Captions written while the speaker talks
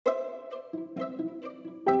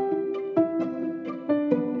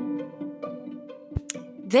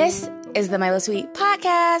This is the Milo Sweet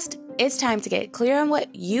Podcast. It's time to get clear on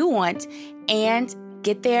what you want and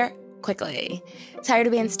get there quickly. Tired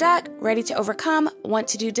of being stuck? Ready to overcome? Want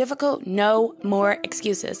to do difficult? No more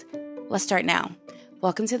excuses. Let's start now.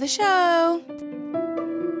 Welcome to the show.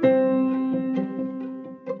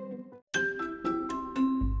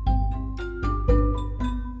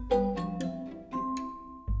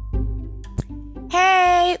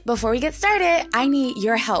 Hey, before we get started, I need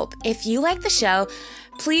your help. If you like the show,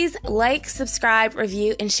 please like, subscribe,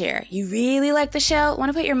 review, and share. You really like the show? Want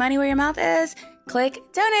to put your money where your mouth is? Click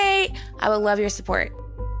donate. I would love your support.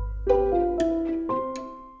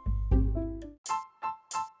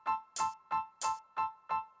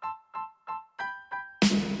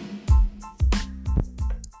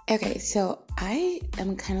 Okay, so I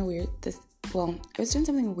am kind of weird. I was doing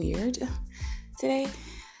something weird today.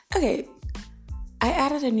 Okay, I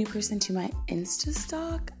added a new person to my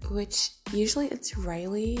Insta-stalk, which usually it's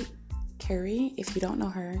Riley Carey. If you don't know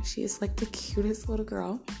her, she is like the cutest little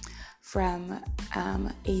girl from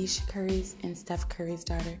Aisha Curry's and Steph Curry's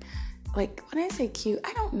daughter. Like, when I say cute,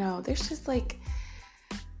 I don't know. There's just like,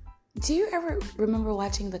 do you ever remember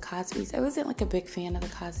watching The Cosby's? I wasn't like a big fan of The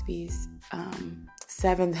Cosby's.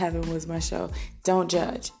 Seventh Heaven was my show. Don't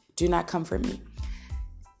judge. Do not come for me.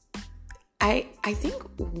 I think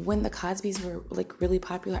when the Cosbys were like really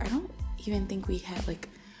popular, I don't even think we had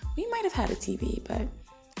we might have had a TV, but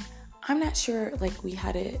I'm not sure we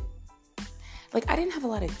had it. Like, I didn't have a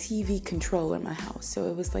lot of TV control in my house, so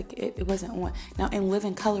it was like it wasn't on. Now, In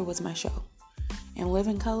Living Color was my show. In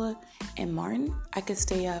Living Color and Martin, I could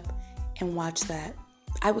stay up and watch that.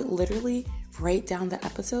 I would literally write down the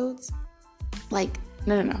episodes.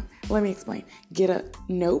 No. Let me explain. Get a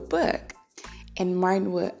notebook. And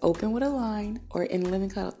Martin would open with a line, or In Living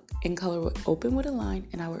Color would open with a line,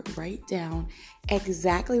 and I would write down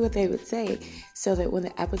exactly what they would say, so that when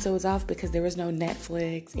the episode was off, because there was no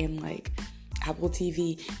Netflix and Apple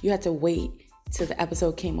TV, you had to wait till the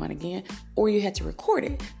episode came on again, or you had to record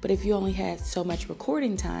it. But if you only had so much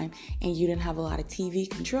recording time and you didn't have a lot of TV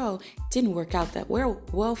control, it didn't work out that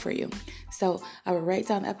well for you. So I would write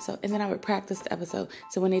down the episode, and then I would practice the episode.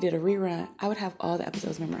 So when they did a rerun, I would have all the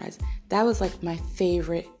episodes memorized. That was my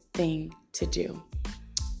favorite thing to do.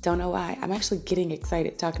 Don't know why. I'm actually getting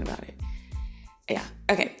excited talking about it. Yeah.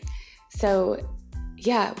 Okay. So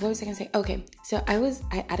yeah, what was I going to say? Okay, so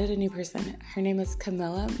I added a new person. Her name is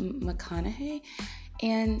Camila Pinnacle,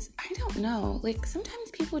 and I don't know, sometimes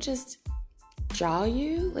people just draw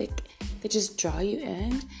you, they just draw you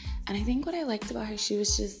in, and I think what I liked about her, she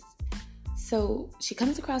was just, she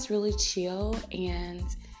comes across really chill and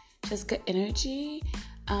just good energy,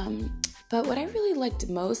 but what I really liked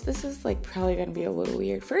most, this is probably going to be a little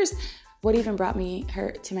weird. First, what even brought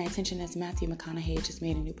her to my attention is Matthew McConaughey just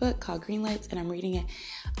made a new book called Green Lights, and I'm reading it.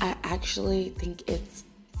 I actually think it's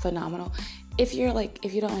phenomenal. If you don't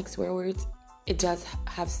like swear words, it does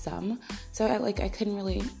have some. So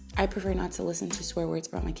I prefer not to listen to swear words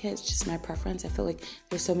about my kids, just my preference. I feel like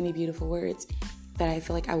there's so many beautiful words that I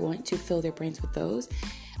feel like I want to fill their brains with those.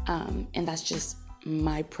 And that's just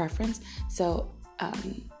my preference. So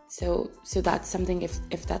that's something,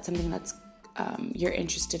 if that's something that's you're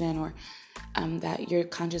interested in, or that you're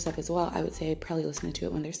conscious of as well, I would say probably listen to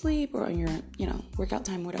it when they're asleep or on your workout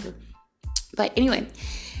time, whatever. But anyway,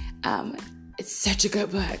 it's such a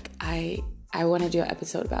good book. I want to do an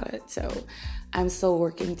episode about it, so I'm still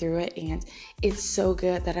working through it, and it's so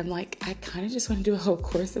good that I'm I kind of just want to do a whole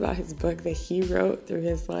course about his book that he wrote through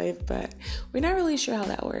his life, but we're not really sure how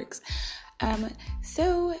that works.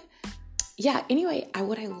 Yeah, anyway,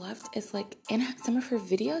 what I loved is in some of her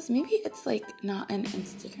videos, maybe it's not on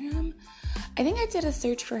Instagram. I think I did a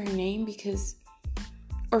search for her name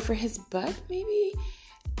or for his book, maybe.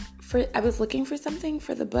 I was looking for something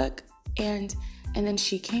for the book, and then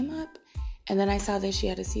she came up, and then I saw that she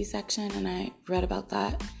had a C-section, and I read about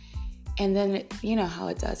that. And then, you know how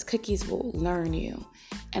it does. Cookies will learn you.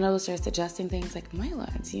 And it'll start suggesting things like,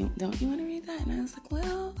 Mila, don't you want to read that? And I was like,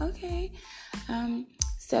 well, okay.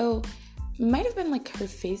 So it might have been her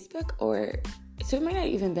Facebook, so it might not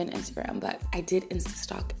even been Instagram, but I did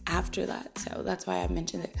Insta-stalk after that. So that's why I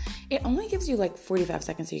mentioned it. It only gives you 45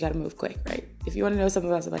 seconds, so you got to move quick, right? If you want to know something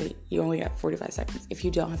about somebody, you only got 45 seconds if you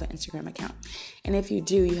don't have an Instagram account. And if you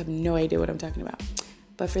do, you have no idea what I'm talking about.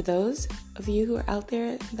 But for those of you who are out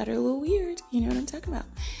there that are a little weird, you know what I'm talking about.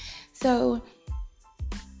 So,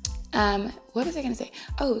 what was I going to say?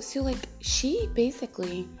 Oh, so she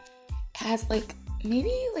basically has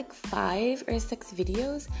maybe 5 or 6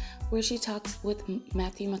 videos where she talks with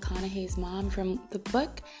Matthew McConaughey's mom from the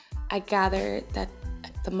book. I gather that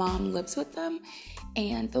the mom lives with them,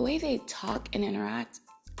 and the way they talk and interact,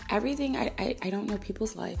 everything, I don't know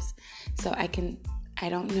people's lives, so I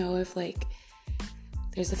don't know if like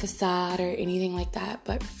there's a facade or anything like that,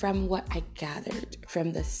 but from what I gathered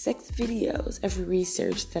from the 6 videos of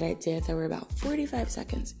research that I did that were about 45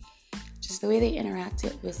 seconds, just the way they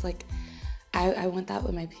interacted was like, I want that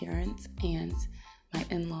with my parents and my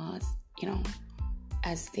in-laws, you know,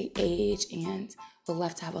 as they age and would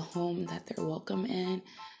love to have a home that they're welcome in.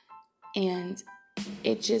 And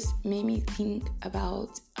it just made me think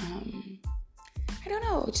about, I don't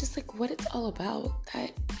know, just like what it's all about.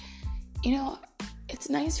 That, you know, it's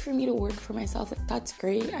nice for me to work for myself. That's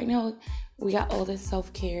great. I know we got all this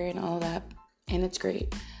self-care and all that, and it's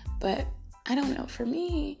great. But I don't know, for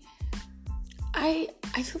me,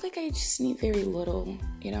 I feel like I just need very little,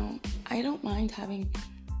 you know. I don't mind having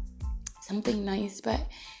something nice, but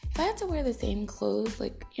if I had to wear the same clothes,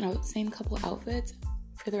 like, you know, same couple outfits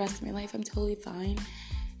for the rest of my life, I'm totally fine.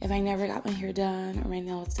 If I never got my hair done or my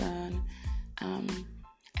nails done, I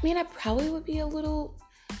mean, I probably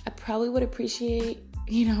would appreciate,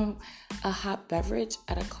 you know, a hot beverage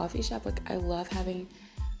at a coffee shop. Like, I love having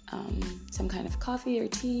some kind of coffee or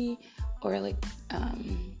tea, or like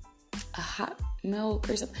a hot milk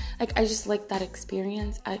or something. Like, I just like that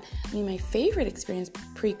experience. I mean, my favorite experience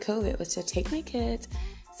pre-COVID was to take my kids,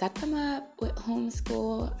 set them up with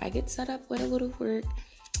homeschool. I get set up with a little work,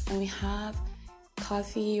 and we have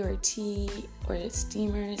coffee or tea or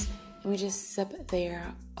steamers, and we just sip there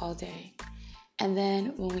all day. And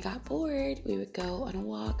then when we got bored, we would go on a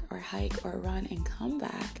walk or hike or run and come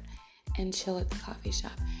back and chill at the coffee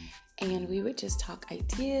shop. And we would just talk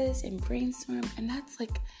ideas and brainstorm, and that's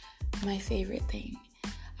like my favorite thing.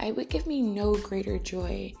 It would give me no greater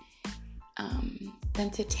joy than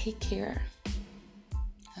to take care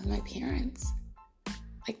of my parents.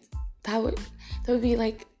 Like, that would be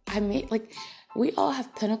like, we all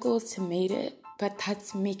have pinnacles to mate it, but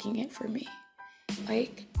that's making it for me.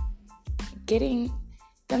 Like,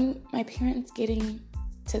 my parents getting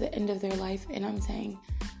to the end of their life, and I'm saying,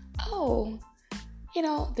 oh, you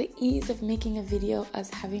know, the ease of making a video, us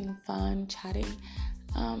having fun, chatting,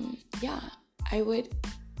 yeah, I would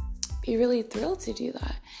be really thrilled to do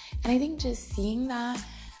that. And I think just seeing that,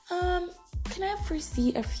 can I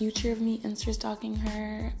foresee a future of me Insta-stalking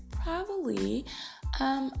her? Probably.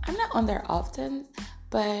 I'm not on there often,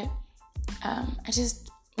 but I just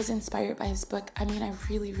was inspired by his book. I mean, I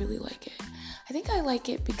really, really like it. I think I like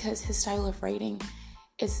it because his style of writing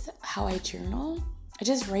is how I journal. I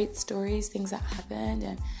just write stories, things that happened,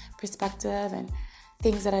 and perspective, and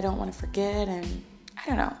things that I don't want to forget. And I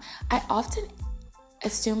don't know. I often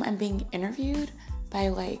assume I'm being interviewed by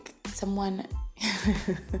like someone,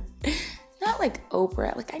 not like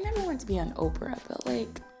Oprah. Like, I never want to be on Oprah, but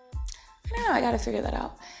like, I don't know. I got to figure that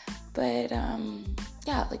out. But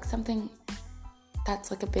yeah, like something that's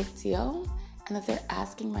like a big deal, and that they're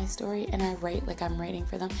asking my story, and I write like I'm writing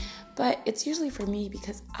for them. But it's usually for me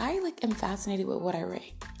because I like am fascinated with what I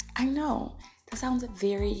write. I know that sounds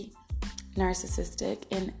very narcissistic,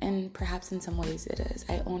 and perhaps in some ways it is.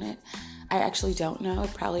 I own it. I actually don't know.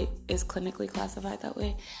 It probably is clinically classified that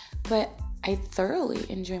way, but I thoroughly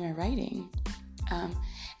enjoy my writing. And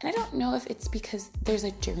I don't know if it's because there's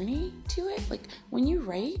a journey to it. Like, when you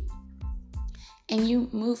write and you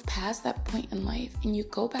move past that point in life and you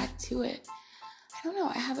go back to it, I don't know,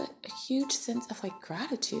 I have a huge sense of like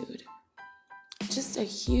gratitude. Just a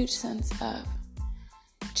huge sense of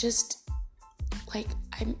just like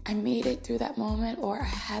I made it through that moment, or I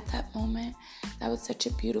had that moment. That was such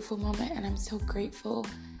a beautiful moment, and I'm so grateful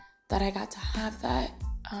that I got to have that.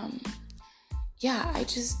 Yeah,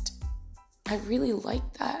 I really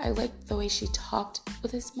liked that. I liked the way she talked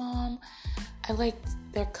with his mom. I liked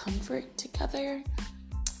their comfort together.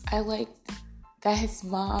 I liked that his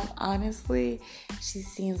mom, honestly, she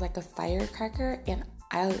seems like a firecracker, and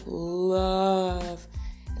I love,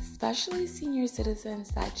 especially senior citizens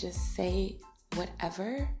that just say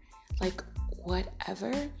whatever, like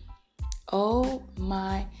whatever. Oh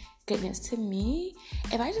my goodness, to me,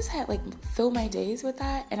 if I just had like fill my days with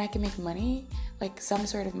that, and I can make money, like some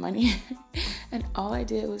sort of money, and all I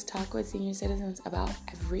did was talk with senior citizens about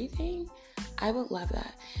everything, I would love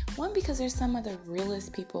that. One, because there's some of the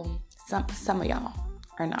realest people. Some of y'all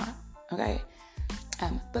are not, okay?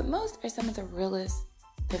 But most are some of the realest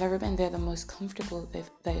they've ever been. They're the most comfortable they've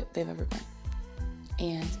ever been.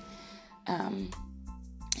 And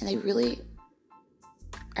they really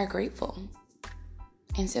are grateful.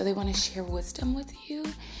 And so they want to share wisdom with you.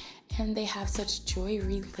 And they have such joy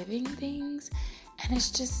reliving things. And it's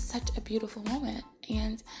just such a beautiful moment.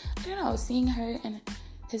 And I don't know, seeing her and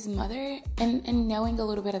his mother, and knowing a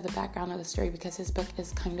little bit of the background of the story, because his book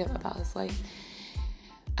is kind of about his life.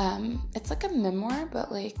 It's like a memoir,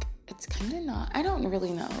 but like it's kind of not. I don't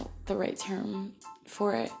really know the right term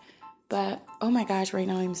for it, but oh my gosh, right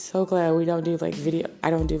now I'm so glad we don't do like video. I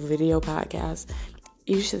don't do video podcasts.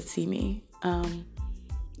 You should see me.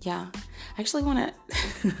 Yeah, I actually want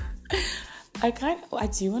to. I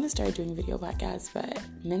do want to start doing video podcasts, but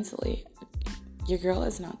mentally, your girl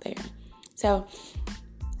is not there. So,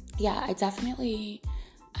 yeah, I definitely,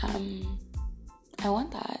 I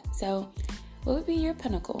want that. So, what would be your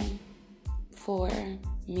pinnacle for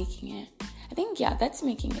making it? I think, yeah, that's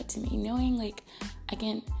making it to me. Knowing, like, I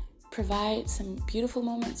can provide some beautiful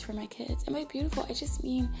moments for my kids. And by beautiful, I just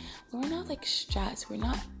mean we're not, like, stressed. We're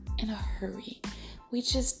not in a hurry. We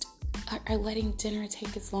just are letting dinner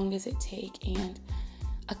take as long as it takes, and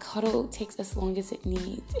a cuddle takes as long as it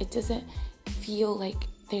needs. It doesn't feel like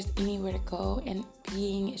there's anywhere to go, and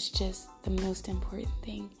being is just the most important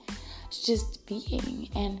thing. It's just being,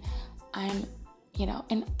 and I'm,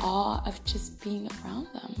 in awe of just being around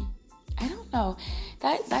them. I don't know.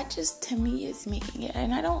 That just to me is making it,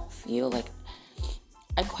 and I don't feel like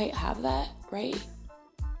I quite have that, right?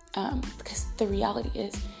 Because the reality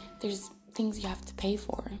is there's things you have to pay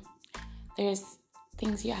for. There's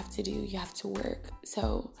things you have to do. You have to work.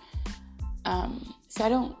 So I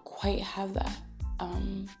don't quite have that.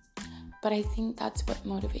 But I think that's what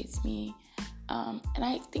motivates me. And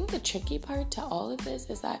I think the tricky part to all of this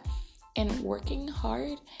is that in working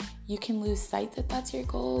hard, you can lose sight that that's your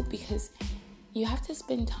goal, because you have to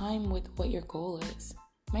spend time with what your goal is.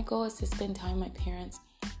 My goal is to spend time with my parents,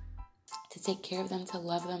 to take care of them, to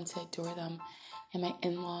love them, to adore them, and my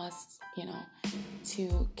in-laws,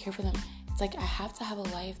 to care for them. It's like I have to have a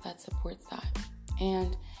life that supports that.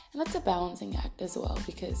 And that's a balancing act as well,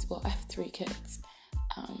 because, I have 3 kids.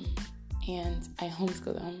 And I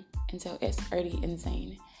homeschool them, and so it's already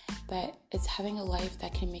insane. But it's having a life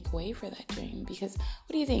that can make way for that dream. Because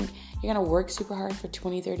what do you think? You're going to work super hard for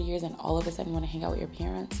 20, 30 years and all of a sudden want to hang out with your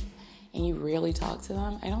parents and you rarely talk to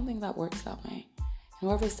them? I don't think that works that way. And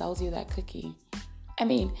whoever sells you that cookie, I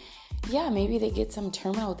mean, yeah, maybe they get some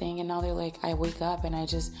terminal thing and now they're like, I wake up and I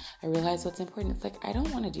realize what's important. It's like, I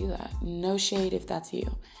don't want to do that. No shade if that's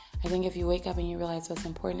you. I think if you wake up and you realize what's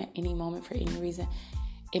important at any moment for any reason,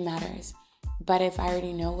 it matters. But if I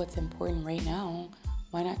already know what's important right now,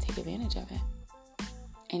 why not take advantage of it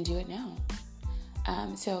and do it now?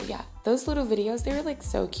 So yeah, those little videos, they were like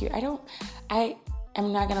so cute. I'm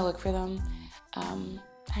not going to look for them.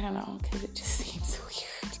 I don't know, because it just seems so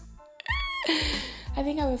weird. I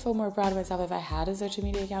think I would feel more proud of myself if I had a social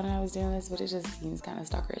media account and I was doing this, but it just seems kind of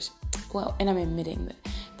stalkerish. Well, and I'm admitting that,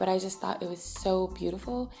 but I just thought it was so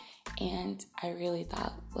beautiful, and I really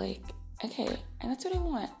thought, like, okay, and that's what I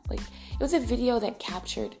want. Like, it was a video that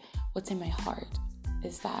captured what's in my heart,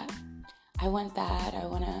 is that I want that. I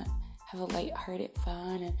want to have a lighthearted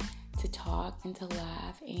fun and to talk and to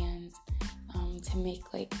laugh and to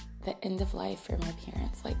make, like, the end of life for my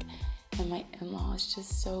parents, like, and my in-laws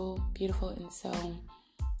just so beautiful and so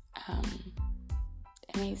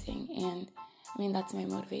amazing. And I mean, that's my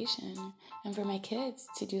motivation. And for my kids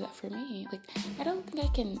to do that for me, like, I don't think I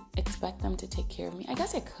can expect them to take care of me. I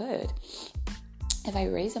guess I could if I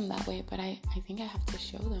raise them that way, but I think I have to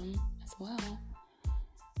show them as well.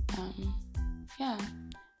 Yeah,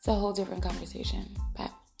 it's a whole different conversation.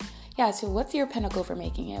 But yeah, so what's your pinnacle for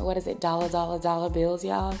making it? What is it? Dollar bills,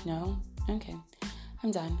 y'all? No? Okay,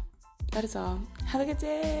 I'm done. That is all. Have a good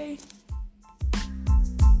day.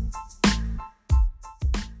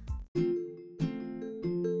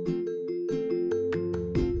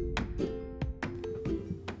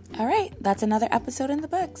 All right, that's another episode in the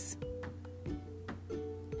books.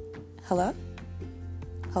 Hello?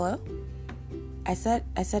 I said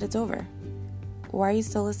it's over. Why are you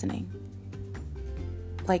still listening?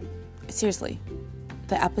 Like, seriously,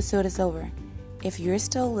 the episode is over. If you're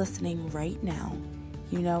still listening right now,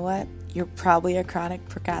 you know what? You're probably a chronic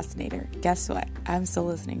procrastinator. Guess what? I'm still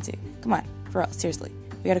listening to. Come on, for real, seriously.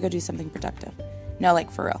 We gotta go do something productive. No,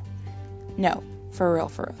 like, for real. No, for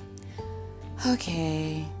real.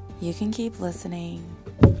 Okay, you can keep listening.